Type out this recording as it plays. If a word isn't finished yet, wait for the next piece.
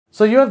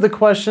So you have the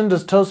question,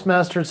 does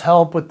Toastmasters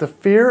help with the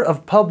fear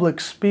of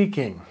public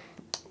speaking?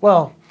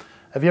 Well,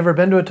 have you ever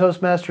been to a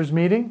Toastmasters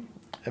meeting?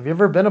 Have you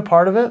ever been a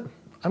part of it?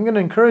 I'm going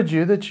to encourage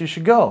you that you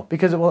should go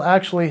because it will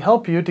actually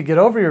help you to get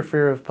over your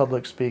fear of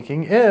public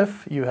speaking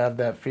if you have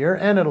that fear,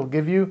 and it'll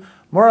give you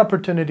more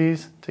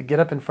opportunities to get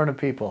up in front of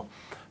people.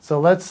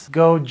 So let's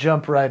go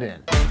jump right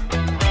in.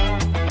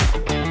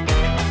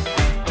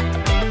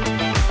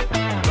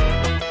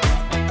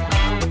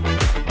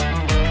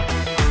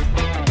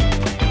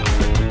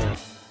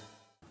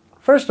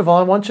 First of all,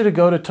 I want you to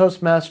go to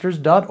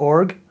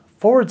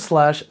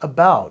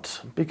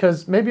toastmasters.org/about,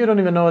 because maybe you don't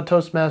even know what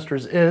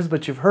Toastmasters is,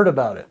 but you've heard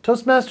about it.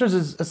 Toastmasters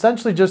is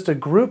essentially just a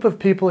group of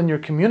people in your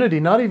community,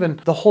 not even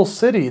the whole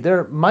city.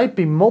 There might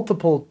be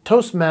multiple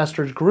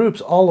Toastmasters groups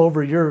all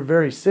over your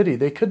very city.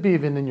 They could be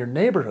even in your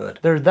neighborhood.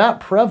 They're that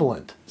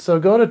prevalent. So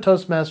go to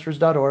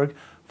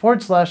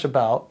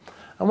toastmasters.org/about.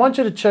 I want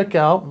you to check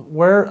out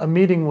where a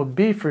meeting would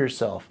be for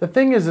yourself. The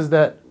thing is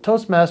that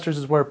Toastmasters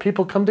is where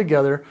people come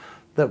together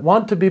that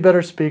want to be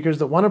better speakers,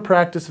 that want to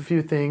practice a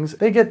few things.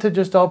 They get to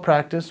just all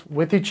practice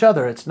with each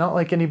other. It's not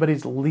like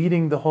anybody's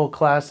leading the whole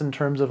class in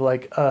terms of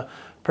like a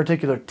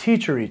particular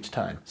teacher each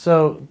time.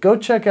 So go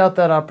check out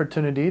that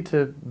opportunity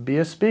to be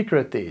a speaker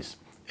at these.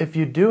 If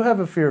you do have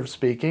a fear of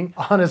speaking,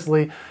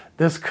 honestly,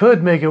 this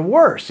could make it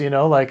worse,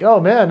 like, oh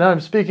man, now I'm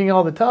speaking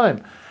all the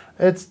time.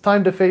 It's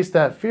time to face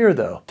that fear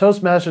though.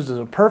 Toastmasters is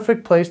a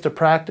perfect place to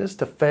practice,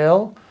 to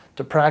fail,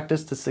 to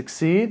practice to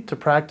succeed, to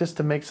practice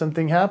to make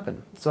something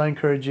happen. So I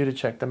encourage you to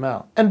check them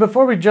out. And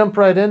before we jump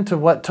right into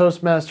what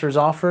Toastmasters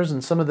offers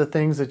and some of the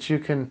things that you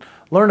can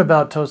learn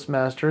about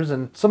Toastmasters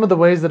and some of the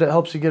ways that it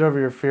helps you get over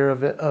your fear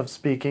of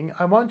speaking,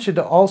 I want you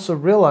to also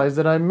realize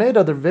that I made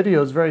other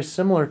videos very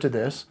similar to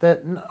this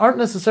that aren't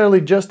necessarily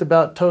just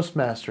about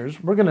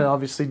Toastmasters. We're going to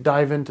obviously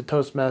dive into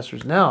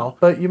Toastmasters now,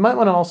 but you might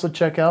want to also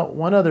check out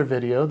one other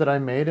video that I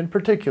made in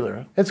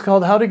particular. It's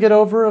called How to Get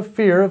Over a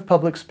Fear of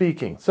Public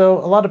Speaking. So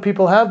a lot of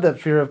people have that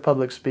fear of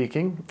public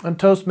speaking, and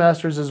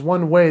Toastmasters is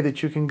one way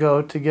that you can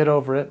go to get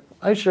over it.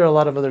 I share a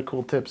lot of other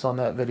cool tips on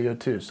that video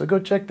too, so go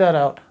check that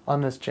out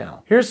on this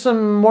channel. Here's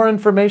some more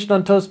information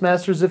on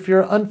Toastmasters if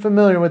you're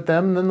unfamiliar with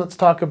them, and then let's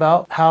talk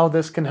about how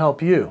this can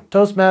help you.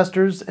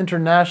 Toastmasters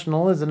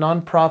International is a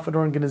nonprofit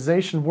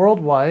organization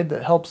worldwide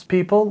that helps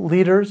people,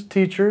 leaders,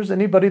 teachers,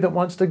 anybody that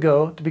wants to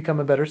go to become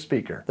a better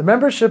speaker. The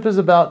membership is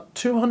about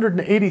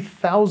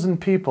 280,000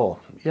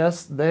 people.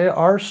 Yes, they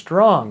are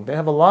strong. They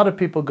have a lot of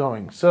people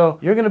going. So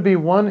you're going to be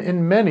one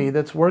in many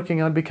that's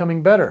working on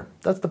becoming better.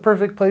 That's the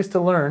perfect place to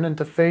learn and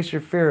to face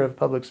your fear of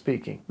public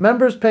speaking.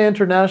 Members pay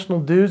international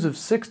dues of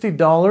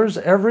 $60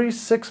 every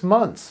 6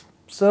 months.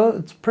 So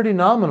it's pretty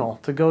nominal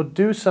to go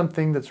do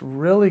something that's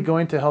really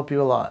going to help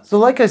you a lot. So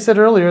like I said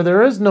earlier,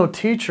 there is no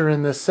teacher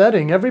in this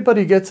setting.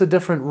 Everybody gets a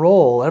different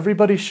role.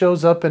 Everybody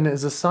shows up and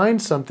is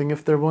assigned something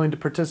if they're willing to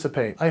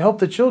participate. I hope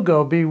that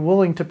you'll be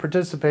willing to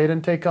participate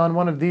and take on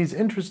one of these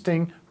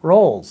interesting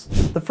roles.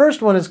 The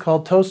first one is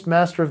called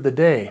Toastmaster of the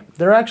Day.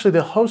 They're actually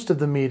the host of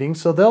the meeting,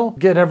 so they'll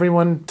get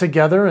everyone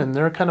together and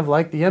they're kind of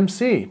like the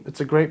MC.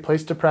 It's a great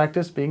place to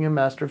practice being a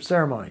master of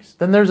ceremonies.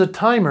 Then there's a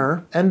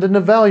timer and an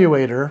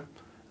evaluator.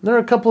 There are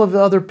a couple of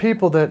other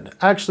people that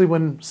actually,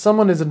 when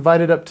someone is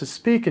invited up to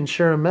speak and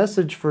share a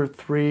message for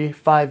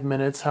 3-5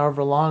 minutes,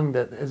 however long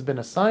that has been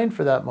assigned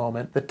for that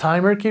moment, the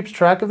timer keeps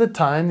track of the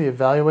time, the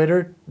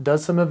evaluator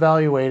does some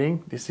evaluating.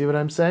 Do you see what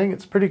I'm saying?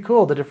 It's pretty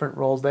cool, the different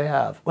roles they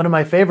have. One of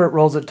my favorite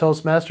roles at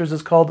Toastmasters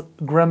is called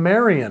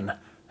grammarian.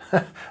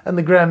 And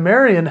the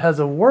grammarian has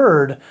a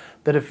word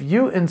that if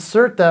you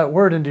insert that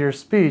word into your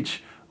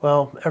speech,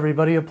 well,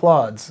 everybody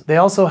applauds. They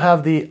also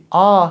have the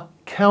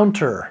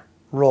counter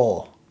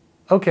role.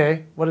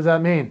 Okay, what does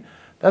that mean?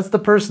 That's the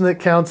person that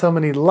counts how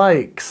many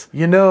likes,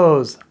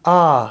 all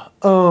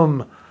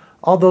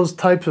those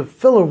types of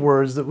filler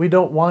words that we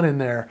don't want in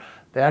there.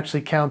 They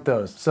actually count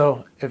those.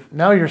 So if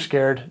now you're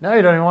scared, now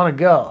you don't even want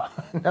to go.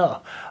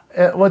 No.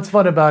 What's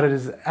fun about it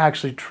is it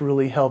actually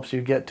truly helps you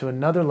get to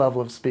another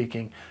level of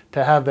speaking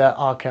to have that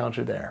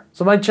counter there.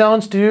 So my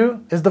challenge to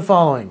you is the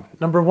following.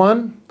 Number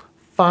 1,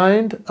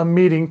 find a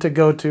meeting to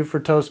go to for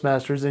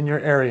Toastmasters in your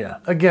area.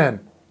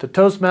 Again, to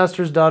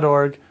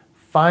toastmasters.org.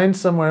 Find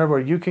somewhere where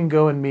you can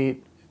go and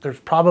meet. There's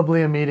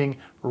probably a meeting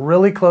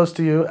really close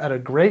to you at a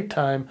great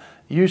time.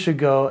 You should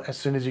go as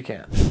soon as you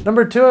can.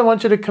 Number 2, I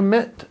want you to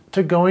commit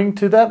to going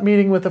to that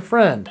meeting with a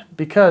friend,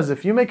 because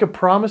if you make a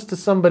promise to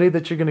somebody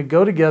that you're going to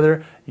go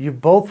together, you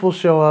both will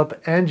show up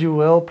and you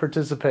will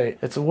participate.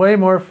 It's way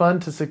more fun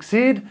to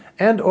succeed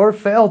and or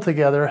fail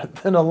together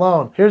than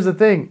alone. Here's the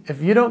thing,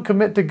 if you don't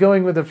commit to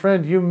going with a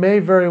friend, you may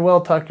very well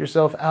talk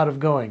yourself out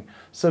of going.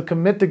 So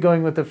commit to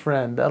going with a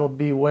friend. That'll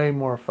be way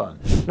more fun.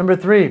 Number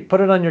 3,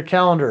 put it on your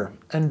calendar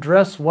and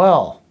dress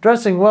well.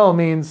 Dressing well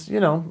means,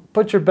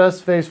 put your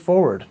best face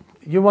forward.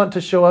 You want to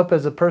show up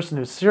as a person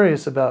who's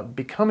serious about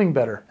becoming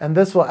better. And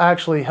this will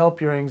actually help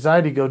your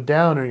anxiety go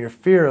down or your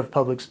fear of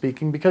public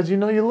speaking because you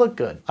know you look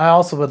good. I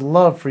also would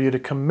love for you to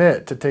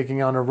commit to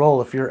taking on a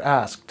role if you're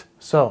asked.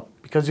 So,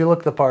 because you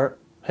look the part,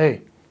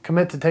 hey,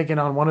 commit to taking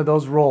on one of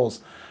those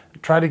roles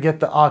Try to get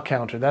the ah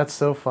counter. That's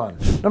so fun.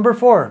 Number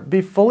 4,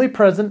 be fully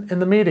present in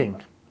the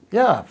meeting.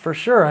 Yeah, for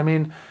sure. I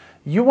mean,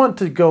 you want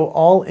to go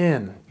all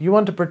in. You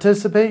want to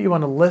participate, you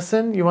want to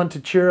listen, you want to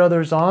cheer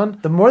others on.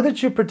 The more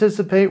that you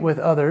participate with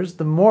others,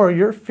 the more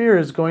your fear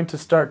is going to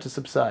start to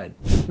subside.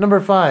 Number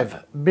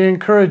 5, be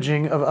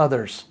encouraging of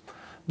others.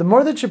 The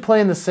more that you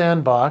play in the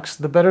sandbox,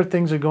 the better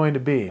things are going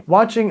to be.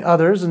 Watching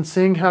others and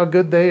seeing how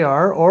good they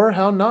are or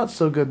how not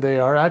so good they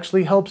are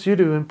actually helps you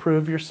to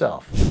improve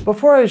yourself.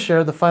 Before I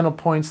share the final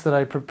points that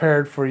I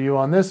prepared for you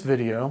on this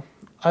video,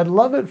 I'd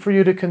love it for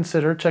you to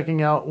consider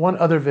checking out one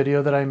other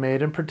video that I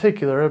made in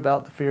particular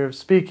about the fear of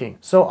speaking.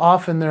 So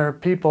often there are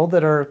people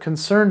that are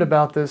concerned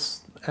about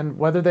this and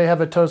whether they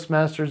have a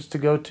Toastmasters to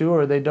go to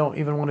or they don't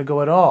even want to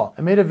go at all.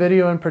 I made a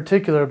video in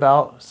particular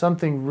about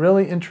something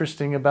really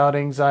interesting about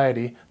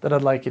anxiety that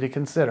I'd like you to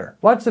consider.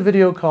 Watch the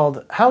video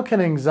called How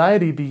Can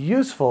Anxiety Be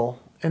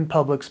Useful in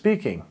Public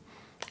Speaking?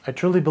 I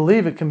truly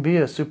believe it can be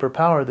a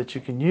superpower that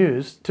you can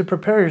use to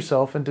prepare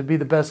yourself and to be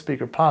the best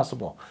speaker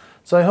possible.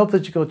 So I hope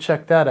that you go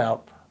check that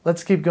out.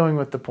 Let's keep going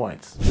with the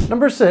points.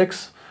 Number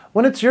 6,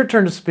 when it's your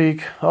turn to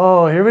speak,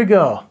 oh, here we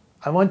go.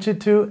 I want you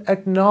to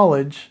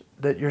acknowledge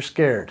that you're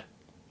scared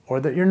or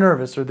that you're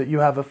nervous or that you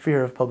have a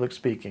fear of public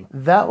speaking.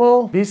 That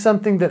will be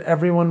something that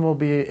everyone will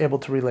be able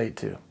to relate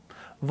to.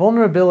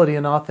 Vulnerability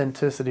and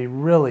authenticity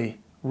really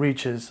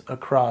reaches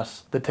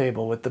across the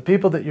table with the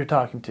people that you're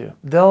talking to.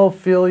 They'll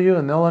feel you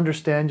and they'll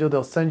understand you,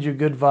 they'll send you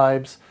good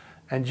vibes,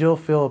 and you'll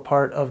feel a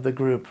part of the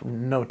group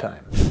in no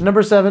time.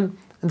 Number 7,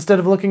 instead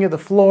of looking at the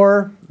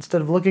floor,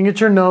 instead of looking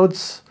at your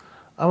notes,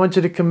 I want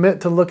you to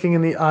commit to looking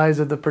in the eyes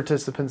of the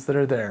participants that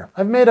are there.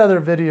 I've made other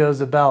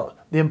videos about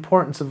the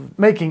importance of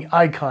making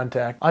eye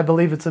contact. I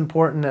believe it's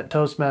important at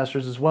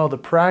Toastmasters as well to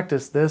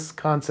practice this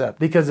concept,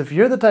 because if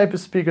you're the type of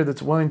speaker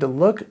that's willing to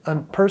look a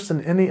person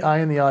in the eye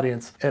in the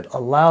audience, it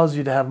allows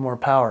you to have more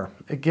power.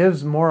 It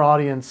gives more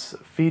audience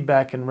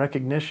feedback and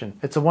recognition.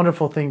 It's a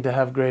wonderful thing to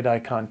have great eye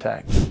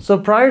contact. So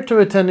prior to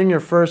attending your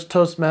first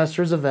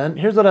Toastmasters event,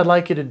 here's what I'd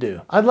like you to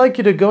do. I'd like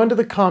you to go into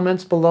the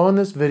comments below in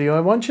this video.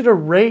 I want you to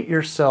rate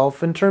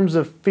yourself in terms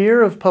of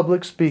fear of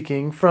public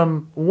speaking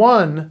from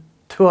 1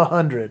 to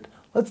 100.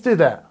 Let's do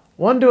that.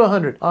 1 to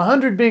 100.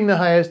 100 being the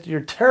highest, you're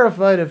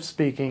terrified of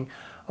speaking.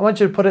 I want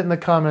you to put it in the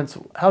comments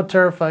how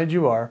terrified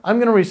you are. I'm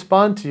going to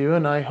respond to you,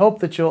 and I hope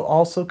that you'll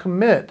also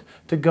commit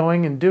to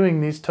going and doing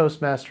these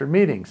Toastmaster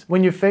meetings.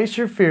 When you face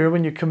your fear,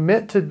 when you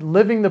commit to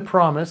living the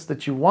promise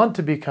that you want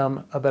to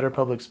become a better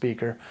public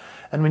speaker,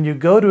 and when you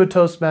go to a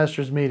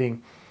Toastmasters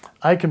meeting,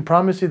 I can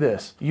promise you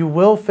this: you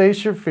will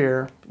face your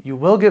fear, you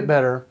will get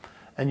better,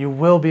 and you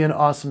will be an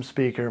awesome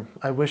speaker.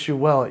 I wish you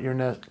well at your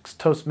next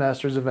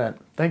Toastmasters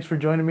event. Thanks for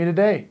joining me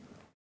today.